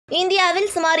இந்தியாவில்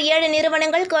சுமார் 7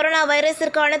 நிறுவனங்கள் கொரோனா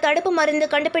வைரஸிற்கான தடுப்பு மருந்து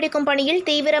கண்டுபிடிக்கும் பணியில்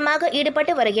தீவிரமாக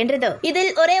ஈடுபட்டு வருகின்றது.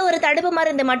 இதில் ஒரே ஒரு தடுப்பு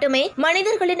மருந்து மட்டுமே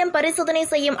மனிதர்களிடம் பரிசோதனை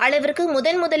செய்யும் அளவிற்கு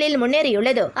முதலில்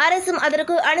முன்னேறியுள்ளது. அரசும்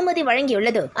அதற்கு அனுமதி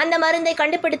வழங்கியுள்ளது. அந்த மருந்தை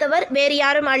கண்டுபிடித்தவர் வேறு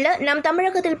யாரும் அல்ல, நம்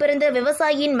தமிழகத்தில் பிறந்த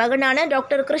விவசாயியின் மகனான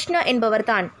டாக்டர் கிருஷ்ணா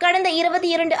என்பவர்தான். கடந்த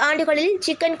 22 ஆண்டுகளில்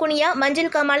சிக்கன் குனியா,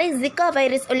 மஞ்சள் காமாலை, ஜிக்கா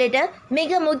வைரஸ் உள்ளிட்ட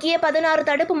மிக முக்கிய 16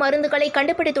 தடுப்பு மருந்துகளை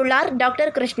கண்டுபிடித்துள்ளார்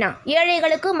டாக்டர் கிருஷ்ணா.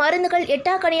 ஏழைகளுக்கு மருந்துகள்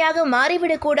எட்டாக்கனியாக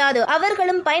மாறிவிடக் கூடாது,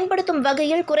 அவர்களும் பயன்படுத்தும்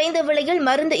வகையில் குறைந்த விலையில்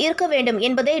மருந்து இருக்க வேண்டும்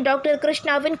என்பதே டாக்டர்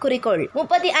கிருஷ்ணாவின் குறிக்கோள்.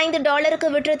 $35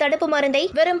 விற்ற தடுப்பு மருந்தை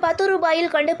வெறும் 10 ரூபாயில்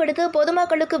கண்டுபிடித்து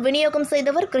பொதுமக்களுக்கு விநியோகம்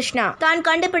செய்தவர் கிருஷ்ணா. தான்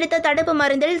கண்டுபிடித்த தடுப்பு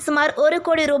மருந்தில் சுமார் 1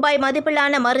 கோடி ரூபாய்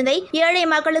மதிப்பிலான மருந்தை ஏழை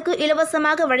மக்களுக்கு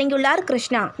இலவசமாக வழங்கியுள்ளார்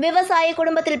கிருஷ்ணா. விவசாய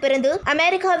குடும்பத்தில் பிறந்து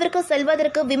அமெரிக்காவிற்கு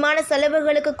செல்வதற்கு விமான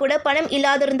செலவுகளுக்கு கூட பணம்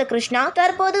இல்லாதிருந்த கிருஷ்ணா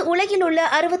தற்போது உலகில் உள்ள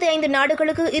 65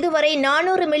 நாடுகளுக்கு இதுவரை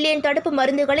 400 மில்லியன் தடுப்பு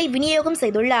மருந்துகளை விநியோகம்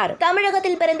செய்துள்ளார்.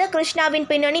 தமிழகத்தில் பிறந்த கிருஷ்ணாவின்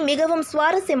பின்னணி மிகவும்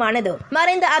சுவாரஸ்யமானது.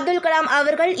 மறைந்த அப்துல் கலாம்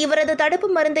அவர்கள் இவரது தடுப்பு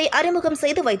மருந்தை அறிமுகம்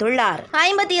செய்து வைத்துள்ளார்.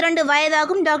 52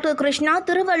 வயதாகும் டாக்டர் கிருஷ்ணா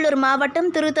திருவள்ளூர் மாவட்டம்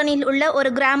திருத்தணியில் உள்ள ஒரு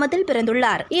கிராமத்தில்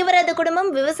பிறந்துள்ளார். இவரது குடும்பம்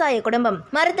விவசாய குடும்பம்.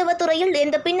 மருத்துவத்துறையில்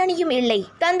எந்த பின்னணியும் இல்லை.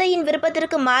 தந்தையின்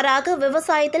விருப்பத்திற்கு மாறாக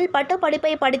விவசாயத்தில் பட்ட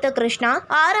படிப்பை படித்த கிருஷ்ணா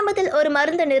ஆரம்பத்தில் ஒரு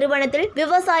மருந்து நிறுவனத்தில்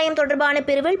விவசாயம் தொடர்பான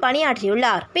பிரிவில்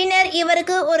பணியாற்றியுள்ளார். பின்னர்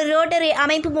இவருக்கு ஒரு ரோட்டரி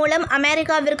அமைப்பு மூலம்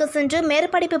அமெரிக்காவிற்கு சென்று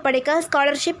மேற்படிப்பு படிக்க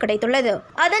ஸ்காலர்ஷிப் கிடைத்துள்ளது.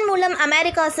 அதன் மூலம்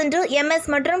அமெரிக்கா சென்று MS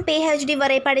மற்றும் PhD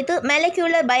வரை படித்து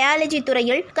மாலிகுலர் பயாலஜி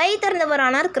துறையில் கை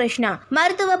திறந்தவரானார் கிருஷ்ணா.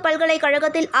 மருத்துவ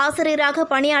பல்கலைக்கழகத்தில் ஆசிரியராக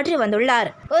பணியாற்றி வந்துள்ளார்.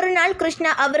 ஒரு நாள்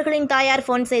கிருஷ்ணா அவர்களின் தாயார்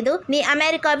போன் செய்து, நீ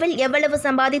அமெரிக்காவில் எவ்வளவு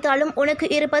சம்பாதித்தாலும் உனக்கு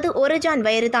இருப்பது ஒரு ஜான்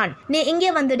வயிறு தான், நீ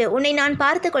இங்கே வந்துடு, உன்னை நான்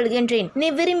பார்த்துக் கொள்கின்றேன், நீ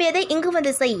விரும்பியதை இங்கு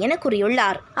வந்து செய் என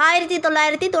கூறியுள்ளார்.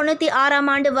 1996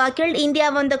 ஆண்டு வாக்கில் இந்தியா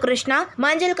வந்த கிருஷ்ணா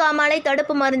மஞ்சள் காமாலை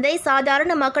தடுப்பு மருந்தை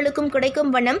சாதாரண மக்களுக்கும்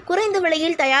கிடைக்கும் வண்ணம் குறைந்த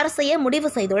விலையில் தயார் செய்ய முடிவு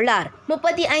செய்துள்ளார்.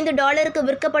 $35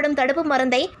 விற்கப்படும் தடுப்பு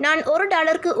மருந்தை நான்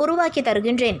 $1 உருவாக்கி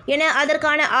தருகின்றேன் என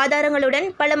அதற்கான ஆதாரங்களுடன்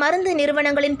பல மருந்து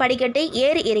நிறுவனங்களின் படிக்கட்டை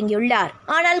ஏறி இறங்கியுள்ளார்.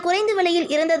 ஆனால் குறைந்த விலையில்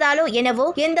இருந்ததாலோ என்னவோ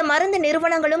எந்த மருந்து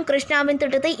நிறுவனங்களும் கிருஷ்ணாவின்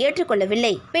திட்டத்தை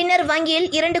ஏற்றுக்கொள்ளவில்லை. பின்னர் வங்கியில்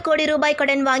 2 கோடி ரூபாய்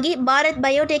கடன் வாங்கி பாரத்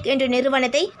பயோடெக் என்ற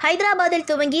நிறுவனத்தை ஹைதராபாத்தில்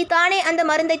துவங்கி தானே அந்த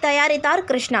மருந்தை தயாரித்தார்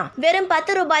கிருஷ்ணா. வெறும்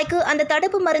 10 ரூபாய்க்கு அந்த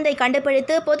தடுப்பு மருந்தை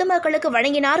கண்டுபிடித்து பொதுமக்களுக்கு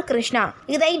வழங்கினார் கிருஷ்ணா.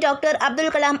 இதை டாக்டர்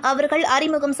அப்துல் கலாம் அவர்கள்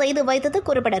அறிமுகம் செய்து வைத்தது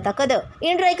குறிப்பிடத்தக்கது.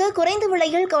 இன்றைக்கு குறைந்த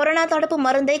விலையில் கொரோனா தடுப்பு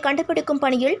மருந்தை கண்டுபிடிக்கும்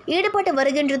பணியில் ஈடுபட்டு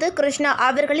வருகின்றது கிருஷ்ணா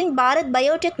அவர்களின் பாரத்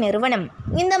பயோடெக் நிறுவனம்.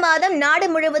 இந்த மாதம் நாடு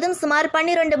முழுவதும் சுமார்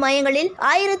 12 மையங்களில்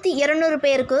 1200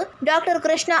 பேருக்கு டாக்டர்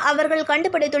கிருஷ்ணா அவர்கள்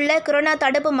கண்டுபிடித்துள்ள கொரோனா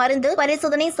தடுப்பு மருந்து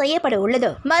பரிசோதனை செய்யப்பட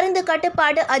உள்ளது. மருந்து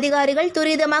கட்டுப்பாட்டு அதிகாரிகள்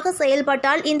துரிதமாக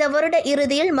செயல்பட்டால் இந்த வருட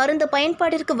இறுதியில் மருந்து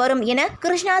பயன்பாட்டிற்கு வரும் என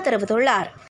கிருஷ்ணா தெரிவித்துள்ளார்.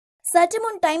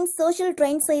 சற்றுமுன் டைம்ஸ் சோஷியல்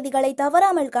ட்ரெண்ட் செய்திகளை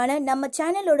தவறாமல் காண நம்ம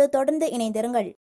சேனலோடு தொடர்ந்து இணைந்திருங்கள்.